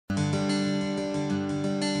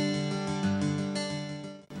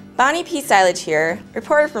Bonnie P. Silage here,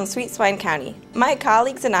 reporter from Sweet Swine County. My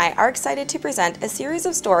colleagues and I are excited to present a series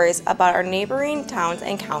of stories about our neighboring towns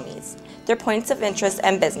and counties, their points of interest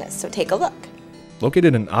and business, so take a look.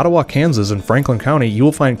 Located in Ottawa, Kansas and Franklin County, you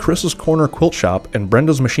will find Chris's Corner Quilt Shop and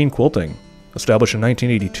Brenda's Machine Quilting. Established in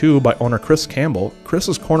 1982 by owner Chris Campbell,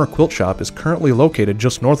 Chris's Corner Quilt Shop is currently located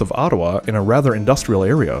just north of Ottawa in a rather industrial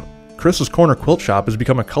area. Chris's Corner Quilt Shop has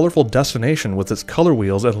become a colorful destination with its color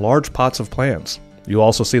wheels and large pots of plants. You'll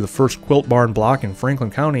also see the first quilt barn block in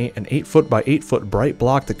Franklin County, an 8-foot by 8-foot bright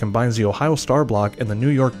block that combines the Ohio Star block and the New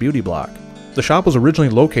York Beauty block. The shop was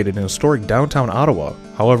originally located in historic downtown Ottawa.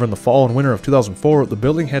 However, in the fall and winter of 2004, the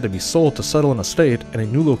building had to be sold to settle an estate and a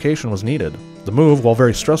new location was needed. The move, while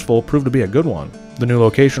very stressful, proved to be a good one. The new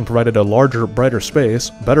location provided a larger, brighter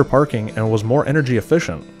space, better parking, and was more energy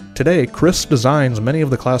efficient. Today, Chris designs many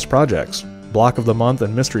of the class projects, Block of the Month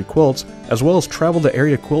and mystery quilts, as well as travel to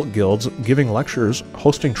area quilt guilds, giving lectures,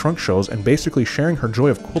 hosting trunk shows, and basically sharing her joy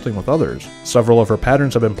of quilting with others. Several of her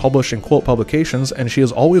patterns have been published in quilt publications, and she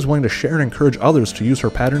is always willing to share and encourage others to use her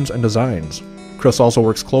patterns and designs. Chris also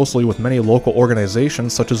works closely with many local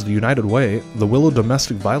organizations such as the United Way, the Willow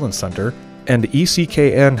Domestic Violence Center, and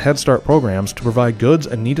ECKN Head Start programs to provide goods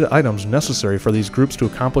and needed items necessary for these groups to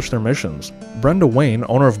accomplish their missions. Brenda Wayne,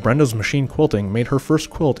 owner of Brenda's Machine Quilting, made her first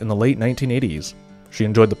quilt in the late 1980s. She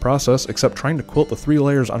enjoyed the process, except trying to quilt the 3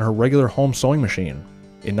 layers on her regular home sewing machine.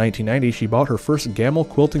 In 1990, she bought her first Gamble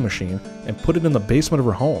quilting machine and put it in the basement of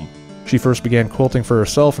her home. She first began quilting for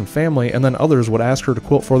herself and family, and then others would ask her to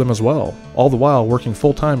quilt for them as well, all the while working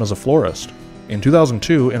full-time as a florist. In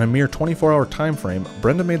 2002, in a mere 24-hour time frame,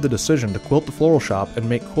 Brenda made the decision to quilt the floral shop and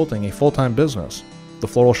make quilting a full-time business. The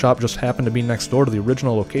floral shop just happened to be next door to the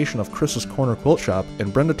original location of Chris's Corner Quilt Shop,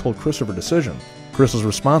 and Brenda told Chris of her decision. Chris's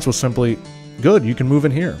response was simply, "Good, you can move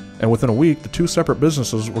in here." And within a week, the 2 separate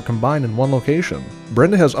businesses were combined in one location.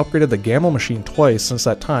 Brenda has upgraded the Gamble machine twice since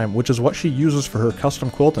that time, which is what she uses for her custom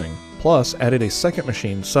quilting, plus added a second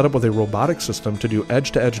machine set up with a robotic system to do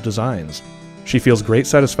edge-to-edge designs. She feels great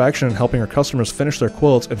satisfaction in helping her customers finish their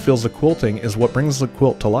quilts and feels the quilting is what brings the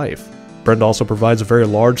quilt to life. Brenda also provides a very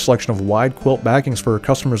large selection of wide quilt backings for her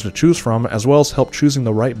customers to choose from, as well as help choosing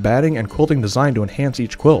the right batting and quilting design to enhance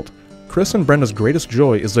each quilt. Chris and Brenda's greatest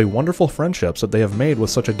joy is the wonderful friendships that they have made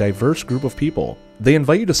with such a diverse group of people. They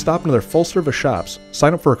invite you to stop into their full-service shops,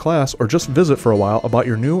 sign up for a class, or just visit for a while about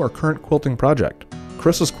your new or current quilting project.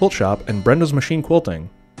 Chris's Quilt Shop and Brenda's Machine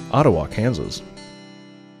Quilting, Ottawa, Kansas.